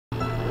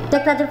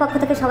টেকরাজের পক্ষ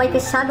থেকে সবাইকে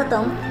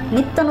স্বাগতম।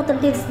 নিত্য নতুন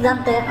টিপস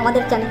জানতে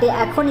আমাদের চ্যানেলটি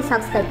এখনই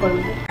সাবস্ক্রাইব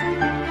করুন।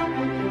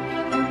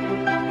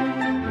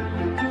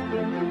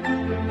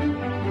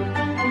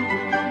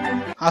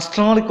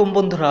 আসসালামু আলাইকুম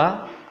বন্ধুরা,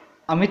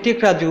 আমি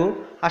টেকরাজু।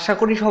 আশা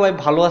করি সবাই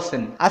ভালো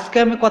আছেন। আজকে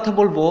আমি কথা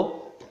বলবো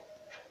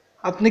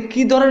আপনি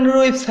কি ধরনের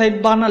ওয়েবসাইট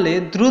বানালে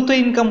দ্রুত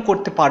ইনকাম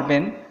করতে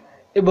পারবেন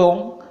এবং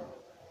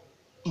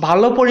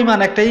ভালো পরিমাণ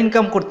একটা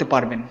ইনকাম করতে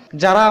পারবেন।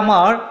 যারা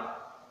আমার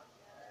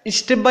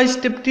স্টেপ বাই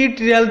স্টেপ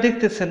টিউটোরিয়াল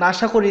দেখতেছেন,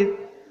 আশা করি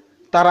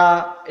তারা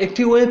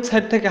একটি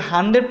ওয়েবসাইট থেকে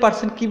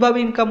 100% কিভাবে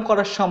ইনকাম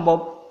করা সম্ভব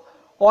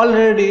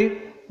অলরেডি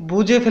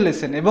বুঝে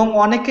ফেলেছেন এবং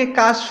অনেকে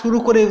কাজ শুরু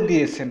করেও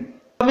দিয়েছেন।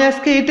 আমি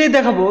আজকে এটাই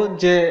দেখাবো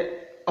যে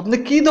আপনি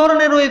কি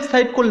ধরনের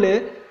ওয়েবসাইট করলে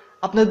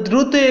আপনি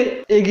দ্রুত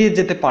এগিয়ে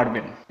যেতে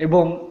পারবেন।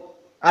 এবং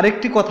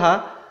আরেকটি কথা,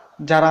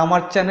 যারা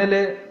আমার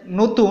চ্যানেলে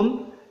নতুন,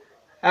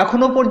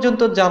 এখনো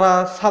পর্যন্ত যারা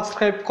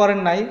সাবস্ক্রাইব করেন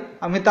নাই,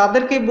 আমি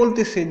তাদেরকেই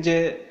বলতেছি যে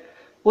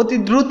অতি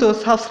দ্রুত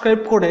সাবস্ক্রাইব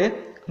করে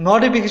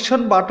নোটিফিকেশন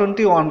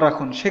বাটনটি অন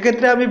রাখুন।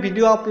 সেক্ষেত্রে আমি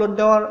ভিডিও আপলোড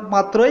দেওয়ার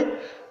মাত্রই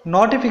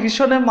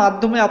নোটিফিকেশনের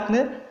মাধ্যমে আপনি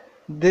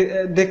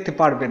দেখতে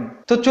পারবেন।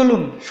 তো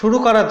চলুন শুরু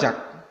করা যাক।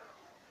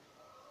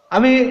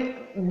 আমি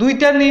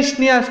দুইটা নিশ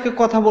নিয়ে আজকে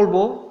কথা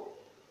বলবো।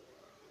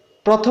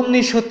 প্রথম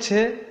নিশ হচ্ছে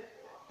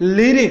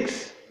লিরিক্স।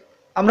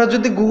 আমরা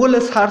যদি গুগলে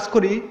সার্চ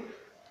করি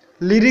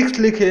লিরিক্স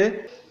লিখে,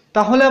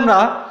 তাহলে আমরা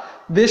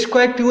বেশ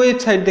কয়েকটি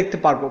ওয়েবসাইট দেখতে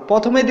পারবো।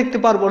 প্রথমেই দেখতে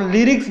পারবো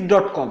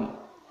lyrics.com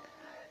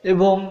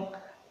এবং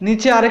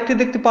নিচে আরেকটি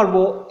দেখতে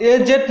পারবো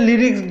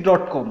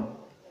azlyrics.com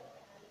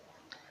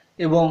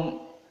এবং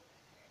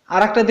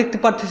আরেকটা দেখতে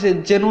পারতেছে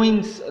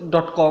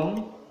genuines.com।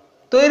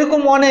 তো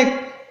এরকম অনেক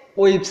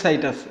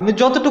ওয়েবসাইট আছে। আমি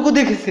যতটুকু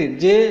দেখেছি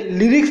যে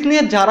লিরিক্স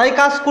নিয়ে যারাই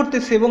কাজ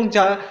করতেছে এবং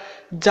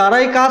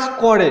যারাই কাজ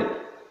করে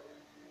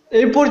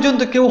এই পর্যন্ত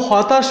কেউ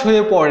হতাশ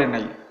হয়ে পড়ে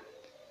নাই।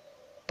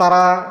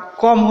 তারা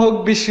কম হোক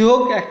বেশি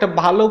হোক একটা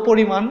ভালো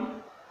পরিমাণ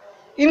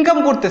ইনকাম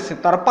করতেছে,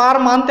 তারা পার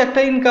মান্থ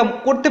একটা ইনকাম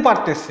করতে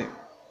পারতেছে।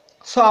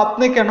 সো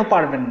আপনি কেন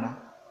পারবেন না?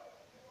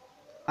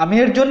 আমি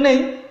এর জন্যেই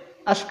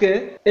আজকে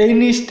এই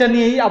নিশটা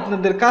নিয়েই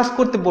আপনাদের কাজ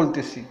করতে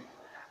বলতেছি।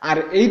 আর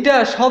এইটা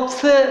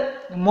সবচেয়ে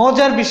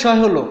মজার বিষয়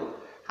হলো,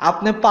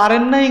 আপনি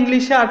পারেন না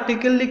ইংলিশে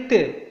আর্টিকেল লিখতে,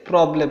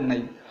 প্রবলেম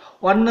নাই।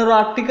 অন্যের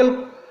আর্টিকেল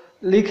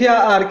লিখে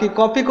আর কি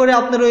কপি করে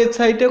আপনার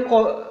ওয়েবসাইটে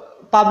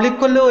পাবলিক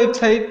করলে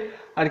ওয়েবসাইট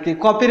আর কি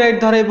কপিরাইট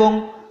ধরে এবং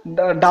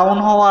ডাউন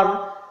হওয়ার,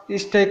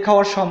 স্ট্রাইক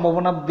খাওয়ার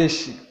সম্ভাবনা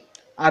বেশি।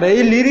 আর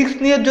এই লিরিক্স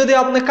নিয়ে যদি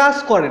আপনি কাজ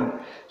করেন,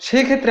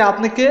 সেক্ষেত্রে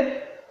আপনাকে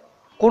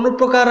কোনো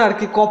প্রকার আর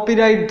কি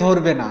কপিরাইট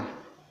ধরবে না।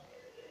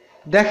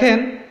 দেখেন,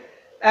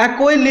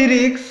 একই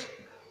লিরিক্স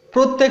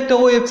প্রত্যেকটা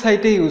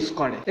ওয়েবসাইটে ইউজ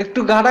করে। একটু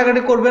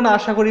ঘাটাঘাটি করবেন,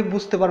 আশা করি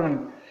বুঝতে পারবেন।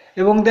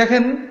 এবং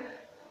দেখেন,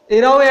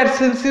 এরাও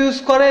অ্যাডসেন্স ইউজ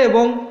করে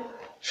এবং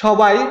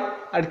সবাই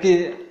আর কি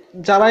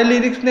যারাই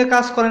লিরিক্স নিয়ে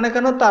কাজ করে না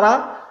কেন, তারা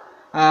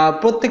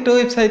প্রত্যেকটা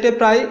ওয়েবসাইটে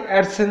প্রায়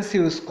অ্যাডসেন্স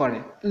ইউজ করে।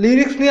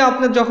 লিরিক্স নিয়ে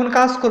আপনি যখন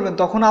কাজ করবেন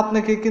তখন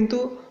আপনাকে কিন্তু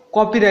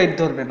কপিরাইট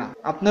ধরবে না।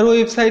 আপনার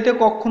ওয়েবসাইটে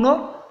কখনো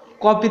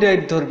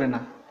কপিরাইট ধরবে না,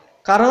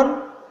 কারণ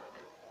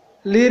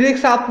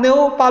লিরিক্স আপনিও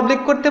পাবলিক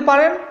করতে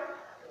পারেন,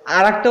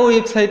 আর একটা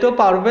ওয়েবসাইটও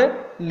পারবে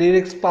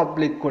লিরিক্স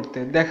পাবলিক করতে।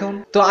 দেখুন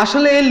তো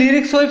আসলে এই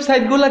লিরিক্স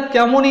ওয়েবসাইটগুলো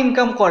কেমন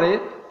ইনকাম করে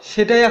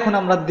সেটাই এখন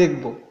আমরা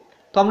দেখব।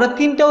 তো আমরা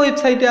তিনটা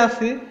ওয়েবসাইটে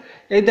আছি।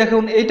 এই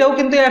দেখুন, এটাও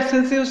কিন্তু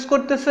অ্যাডসেন্স ইউজ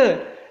করতেছে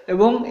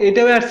এবং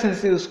এটাও অ্যাডসেন্স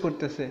ইউজ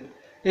করতেছে,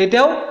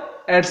 এটাও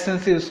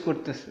অ্যাডসেন্স ইউজ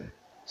করতেছে।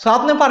 সো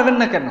আপনি পারবেন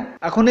না কেন?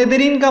 এখন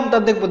এদের ইনকামটা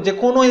দেখবো যে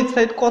কোন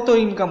ওয়েবসাইট কত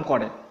ইনকাম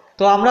করে।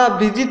 তো আমরা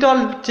ভিজিটর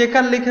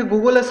চেকার লিখে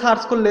গুগলে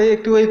সার্চ করলে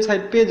একটি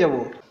ওয়েবসাইট পেয়ে যাব,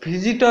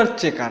 ভিজিটর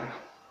চেকার।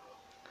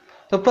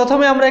 তো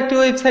প্রথমে আমরা একটি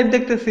ওয়েবসাইট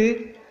দেখতেছি,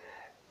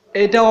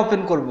 এটা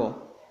ওপেন করব।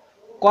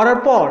 করার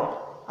পর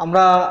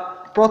আমরা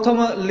প্রথম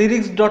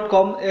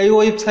lyrics.com এই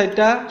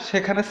ওয়েবসাইটটা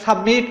সেখানে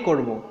সাবমিট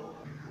করব।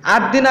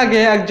 8 দিন আগে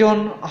একজন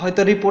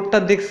হয়তো রিপোর্টটা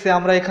দেখছে,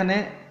 আমরা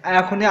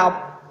এখনই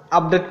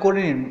আপডেট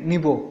করে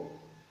নিব।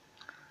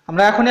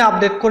 আমরা এখনই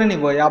আপডেট করে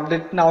নিব। এই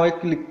আপডেট নাও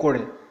ক্লিক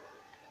করে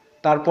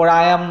তারপর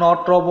আই অ্যাম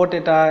নট রোবট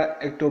এটা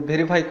একটু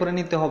ভেরিফাই করে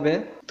নিতে হবে।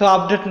 তো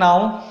আপডেট নাও।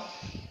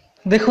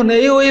 দেখুন,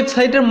 এই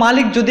ওয়েবসাইটের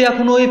মালিক যদি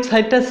এখন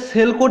ওয়েবসাইটটা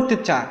সেল করতে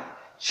চায়,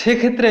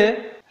 সেক্ষেত্রে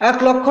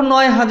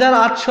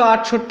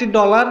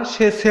 $1,09,868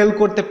 সে সেল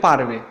করতে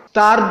পারবে।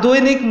 তার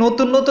দৈনিক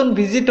নতুন নতুন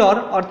ভিজিটর,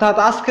 অর্থাৎ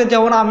আজকে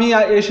যেমন আমি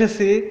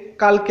এসেছি,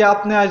 কালকে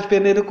আপনি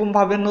আসবেন, এরকম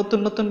ভাবে নতুন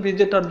নতুন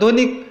ভিজিটর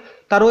দৈনিক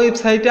তার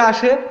ওয়েবসাইটে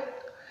আসে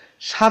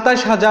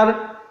 27,000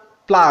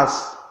 প্লাস।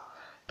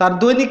 তার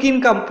দৈনিক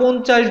ইনকাম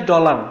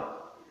 $50।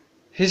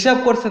 হিসাব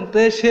করছেন তো,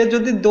 সে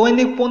যদি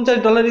দৈনিক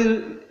 $50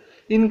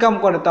 ইনকাম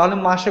করে তাহলে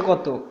মাসে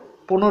কত?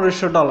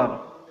 $1,500।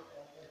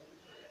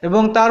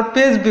 এবং তার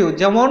পেজ ভিউ,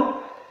 যেমন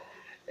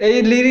এই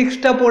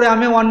লিরিক্সটা পড়ে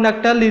আমি অন্য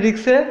একটা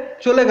লিরিক্সে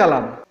চলে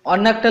গেলাম,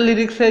 অন্য একটা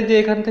লিরিক্সে যে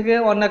এখান থেকে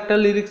অন্য একটা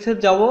লিরিক্সে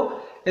যাব,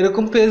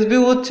 এরকম পেজ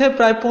ভিউ হচ্ছে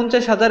প্রায়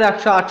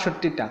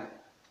 50,168টা।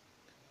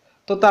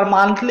 তো তার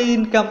মান্থলি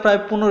ইনকাম প্রায়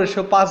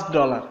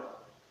 $1,505।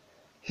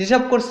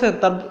 হিসাব করছেন,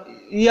 তার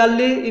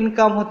ইয়ারলি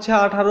ইনকাম হচ্ছে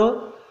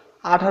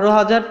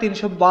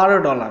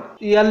 $18,312।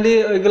 ইয়ারলি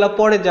ওইগুলা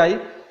পরে যায়,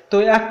 তো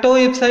একটা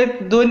ওয়েবসাইট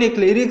দৈনিক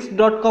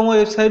lyrics.com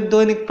ওয়েবসাইট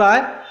দৈনিক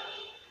প্রায়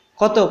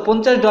কত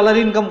 $50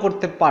 ইনকাম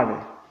করতে পারবে।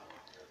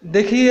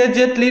 দেখি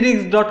যে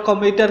lyrics.com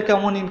এটার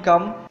কেমন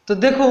ইনকাম। তো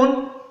দেখুন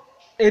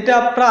এটা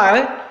প্রায়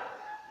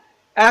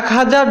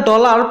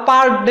 $1000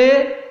 পার ডে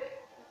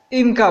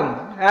ইনকাম,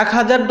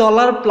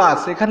 $1000 প্লাস,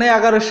 এখানে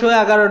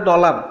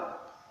 $1111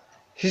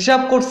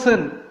 হিসাব করছেন।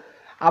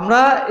 আমরা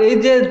এই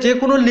যে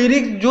কোনো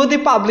লিরিক্স যদি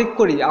পাবলিক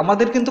করি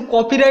আমাদের কিন্তু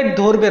কপিরাইট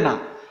ধরবে না।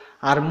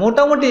 আর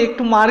মোটামুটি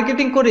একটু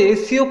মার্কেটিং করে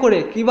এসইও করে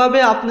কিভাবে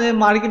আপনি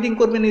মার্কেটিং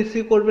করবেন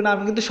এসইও করবেন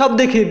আমি কিন্তু সব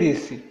দেখিয়ে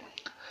দিয়েছি।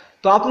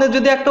 তো আপনি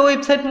যদি একটা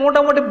ওয়েবসাইট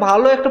মোটামুটি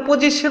ভালো একটা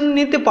পজিশন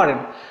নিতে পারেন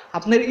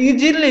আপনার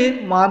ইজিলি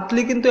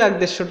মান্থলি কিন্তু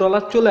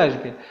 $150 চলে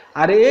আসবে।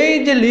 আর এই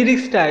যে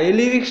লিরিক্সটা এই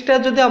লিরিক্সটা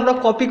যদি আমরা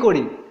কপি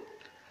করি,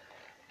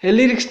 এই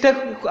লিরিক্সটা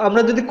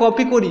আমরা যদি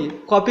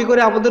কপি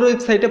করে আমাদের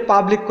ওয়েবসাইটে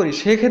পাবলিক করি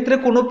সেক্ষেত্রে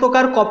কোনো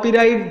প্রকার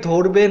কপিরাইট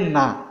ধরবে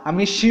না,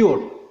 আমি শিওর।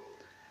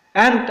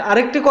 অ্যান্ড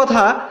আরেকটি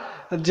কথা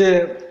যে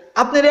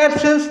আপনার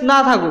অ্যাডসেন্স না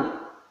থাকুক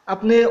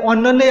আপনি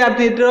অন্যান্য অ্যাড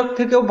নেটওয়ার্ক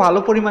থেকেও ভালো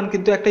পরিমাণ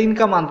কিন্তু একটা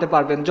ইনকাম আনতে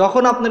পারবেন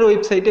যখন আপনার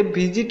ওয়েবসাইটে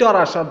ভিজিটর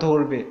আসা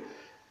ধরবে।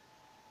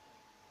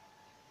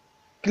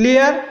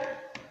 ক্লিয়ার?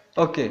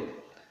 ওকে।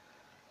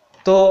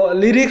 তো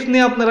লিরিক্স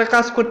নিয়ে আপনারা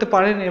কাজ করতে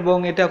পারেন এবং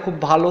এটা খুব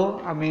ভালো।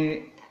 আমি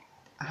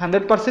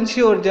 100%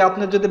 শিওর যে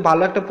আপনি যদি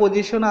ভালো একটা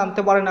পজিশন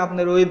আনতে পারেন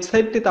আপনার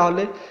ওয়েবসাইটটি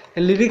তাহলে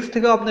লিরিক্স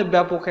থেকেও আপনি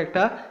ব্যাপক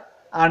একটা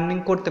আর্নিং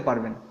করতে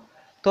পারবেন।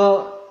 তো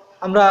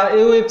আমরা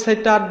এই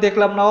ওয়েবসাইটটা আর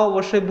দেখলাম না,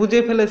 অবশ্যই বুঝে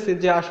ফেলেছি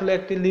যে আসলে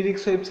একটি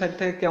লিরিক্স ওয়েবসাইট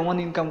থেকে কেমন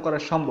ইনকাম করা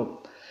সম্ভব।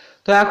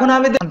 তো এখন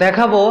আমি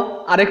দেখাবো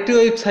আরেকটি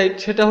ওয়েবসাইট,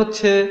 সেটা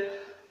হচ্ছে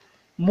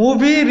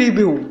মুভি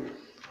রিভিউ।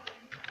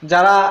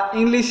 যারা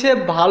ইংলিশে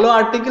ভালো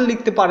আর্টিকেল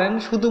লিখতে পারেন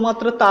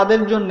শুধুমাত্র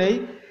তাদের জন্যই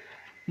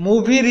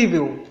মুভি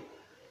রিভিউ।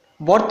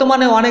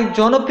 বর্তমানে অনেক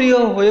জনপ্রিয়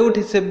হয়ে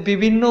উঠেছে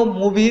বিভিন্ন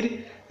মুভির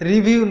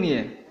রিভিউ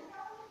নিয়ে।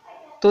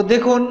 তো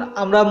দেখুন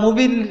আমরা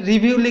মুভির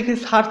রিভিউ লিখে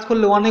সার্চ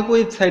করলে অনেক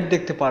ওয়েবসাইট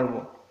দেখতে পারবো,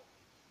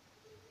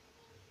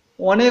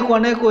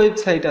 অনেক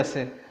ওয়েবসাইট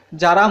আছে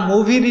যারা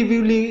মুভি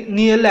রিভিউ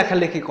নিয়ে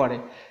লেখালেখি করে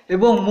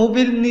এবং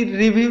মুভির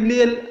রিভিউ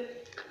নিয়ে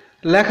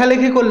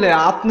লেখালেখি করলে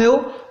আপনিও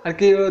আর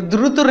কি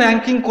দ্রুত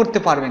র্যাঙ্কিং করতে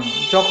পারবেন।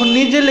 যখন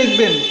নিজে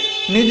লিখবেন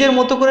নিজের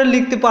মতো করে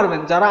লিখতে পারবেন।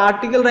 যারা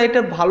আর্টিকেল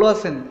রাইটার ভালো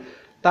আছেন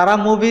তারা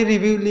মুভি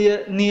রিভিউ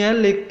নিয়ে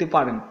লিখতে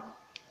পারেন,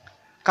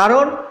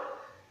 কারণ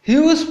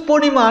হিউজ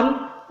পরিমাণ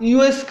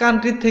ইউএস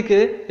কান্ট্রি থেকে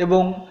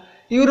এবং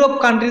ইউরোপ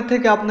কান্ট্রি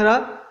থেকে আপনারা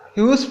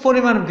হিউজ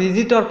পরিমাণ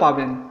ভিজিটর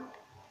পাবেন।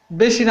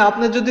 বেশি না,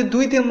 আপনি যদি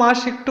 2-3 মাস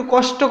একটু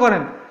কষ্ট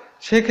করেন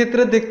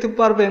সেক্ষেত্রে দেখতে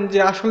পারবেন যে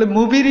আসলে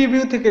মুভি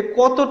রিভিউ থেকে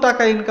কত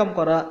টাকা ইনকাম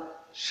করা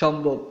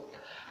সম্ভব।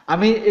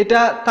 আমি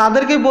এটা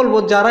তাদেরকে বলবো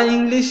যারা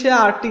ইংলিশে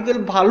আর্টিকেল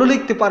ভালো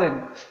লিখতে পারেন,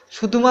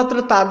 শুধুমাত্র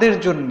তাদের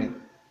জন্যে।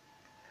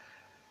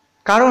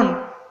 কারণ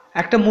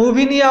একটা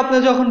মুভি নিয়ে আপনি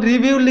যখন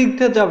রিভিউ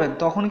লিখতে যাবেন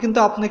তখন কিন্তু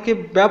আপনাকে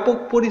ব্যাপক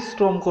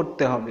পরিশ্রম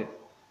করতে হবে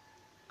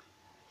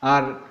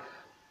আর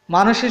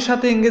মানুষের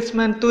সাথে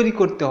এঙ্গেজমেন্ট তৈরি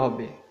করতে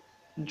হবে।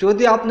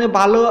 যদি আপনি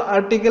ভালো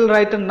আর্টিকেল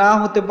রাইটার না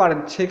হতে পারেন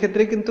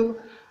সেক্ষেত্রে কিন্তু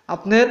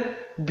আপনার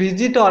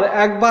ভিজিটর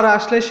একবার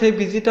আসলে সেই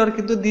ভিজিটর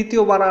কিন্তু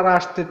দ্বিতীয়বার আর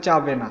আসতে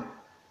চাবে না।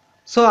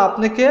 সো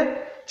আপনাকে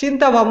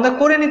চিন্তা ভাবনা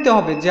করে নিতে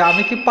হবে যে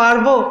আমি কি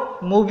পারবো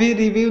মুভি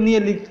রিভিউ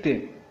নিয়ে লিখতে।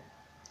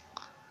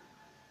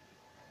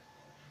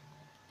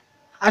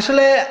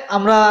 আসলে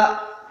আমরা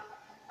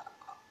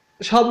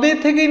সবই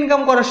থেকে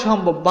ইনকাম করা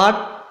সম্ভব, বাট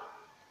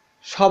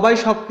সবাই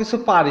সবকিছু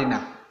পারি না।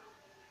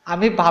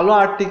 আমি ভালো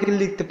আর্টিকেল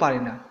লিখতে পারি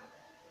না,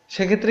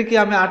 সেক্ষেত্রে কি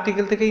আমি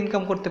আর্টিকেল থেকে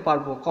ইনকাম করতে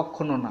পারবো?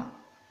 কখনো না।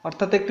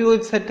 অর্থাৎ একটি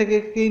ওয়েবসাইট থেকে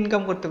কি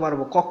ইনকাম করতে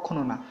পারবো?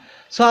 কখনো না।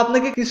 সো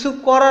আপনাকে কিছু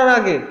করার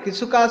আগে,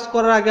 কিছু কাজ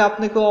করার আগে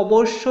আপনাকে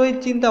অবশ্যই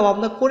চিন্তা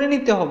ভাবনা করে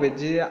নিতে হবে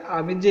যে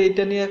আমি যে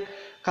এটা নিয়ে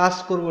কাজ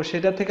করব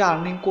সেটা থেকে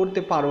আর্নিং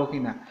করতে পারবো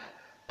কিনা,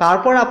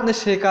 তারপর আপনি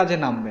সেই কাজে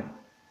নামবেন,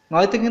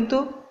 নয়তো কিন্তু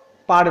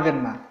পারবেন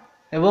না।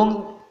 এবং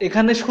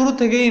এখানে শুরু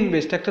থেকেই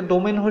ইনভেস্ট, একটা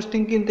ডোমেইন হোস্টিং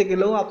কিনতে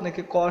গেলেও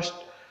আপনাকে কস্ট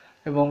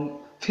এবং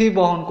ফি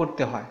বহন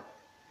করতে হয়।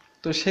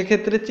 তো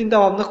সেক্ষেত্রে চিন্তা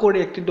ভাবনা করে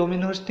একটি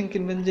ডোমেইন হোস্টিং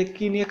কিনবেন যে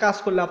কি নিয়ে কাজ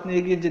করলে আপনি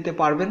এগিয়ে যেতে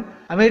পারবেন।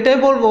 আমি এটাই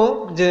বলবো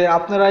যে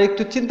আপনারা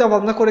একটু চিন্তা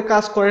ভাবনা করে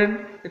কাজ করেন,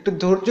 একটু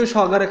ধৈর্য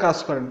সহকারে কাজ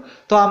করেন।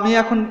 তো আমি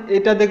এখন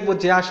এটা দেখবো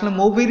যে আসলে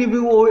মুভি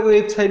রিভিউ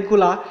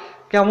ওয়েবসাইটগুলা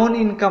কেমন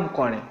ইনকাম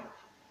করে।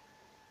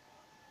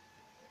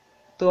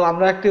 তো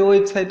আমরা একটি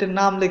ওয়েবসাইটের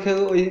নাম লিখে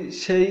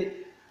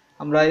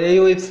আমরা এই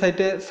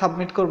ওয়েবসাইটে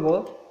সাবমিট করব,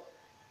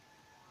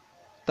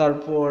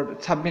 তারপর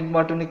সাবমিট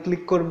বাটনে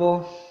ক্লিক করব।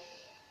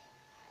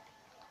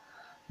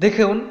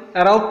 দেখুন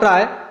এরাও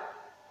প্রায়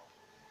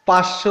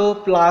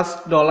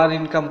 $500+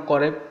 ইনকাম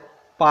করে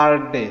পার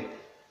ডে।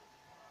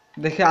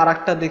 দেখি আর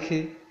একটা দেখি,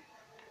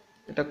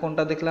 এটা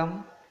কোনটা দেখলাম?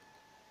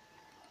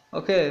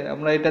 ওকে,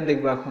 আমরা এটা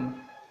দেখবো এখন।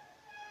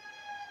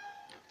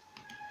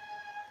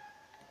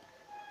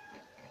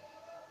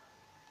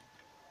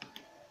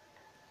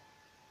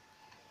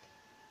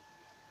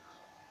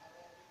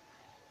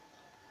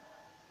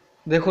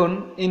 দেখুন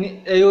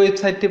এই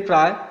ওয়েবসাইটটি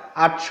প্রায়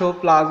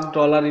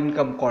 $800+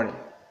 ইনকাম করে।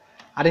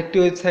 আরেকটি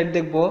ওয়েবসাইট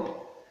দেখব,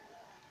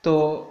 তো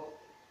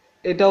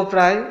এটাও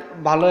প্রায়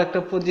ভালো একটা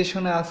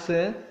পজিশনে আছে,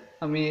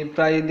 আমি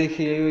প্রায়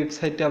দেখি এই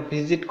ওয়েবসাইটটা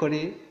ভিজিট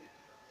করি।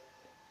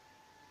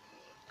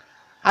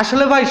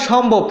 আসলে ভাই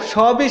সম্ভব,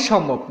 সবই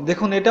সম্ভব।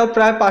 দেখুন এটাও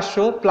প্রায়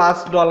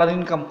 $500+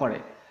 ইনকাম করে।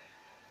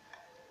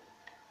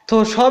 তো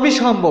সবই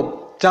সম্ভব,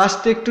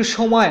 জাস্ট একটু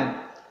সময়।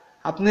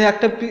 আপনি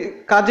একটা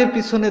কাজের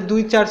পিছনে 2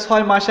 4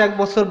 6 মাস 1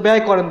 বছর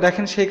ব্যয় করেন,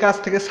 দেখেন সেই কাজ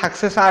থেকে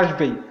সাকসেস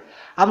আসবেই।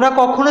 আমরা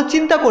কখনো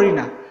চিন্তা করি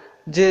না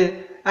যে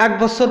 1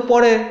 বছর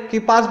পরে কি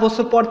 5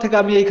 বছর পর থেকে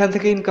আমি এইখান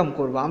থেকে ইনকাম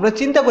করব। আমরা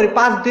চিন্তা করি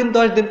 5 দিন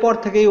 10 দিন পর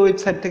থেকে এই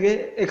ওয়েবসাইট থেকে,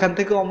 এখান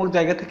থেকে অমুক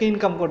জায়গা থেকে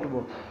ইনকাম করব।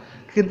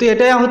 কিন্তু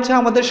এটাই হচ্ছে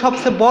আমাদের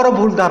সবচেয়ে বড়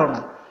ভুল ধারণা।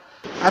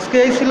 আজকে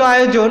এই ছিল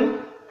আয়োজন।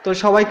 তো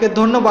সবাইকে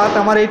ধন্যবাদ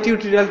আমার এই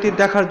টিউটোরিয়ালটি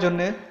দেখার জন্য।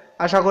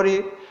 আশা করি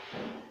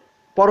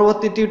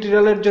পরবর্তী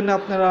টিউটোরিয়ালের জন্য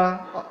আপনারা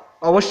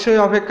অবশ্যই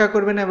অপেক্ষা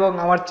করবেন এবং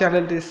আমার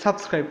চ্যানেলটি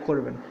সাবস্ক্রাইব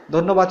করবেন।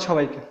 ধন্যবাদ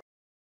সবাইকে।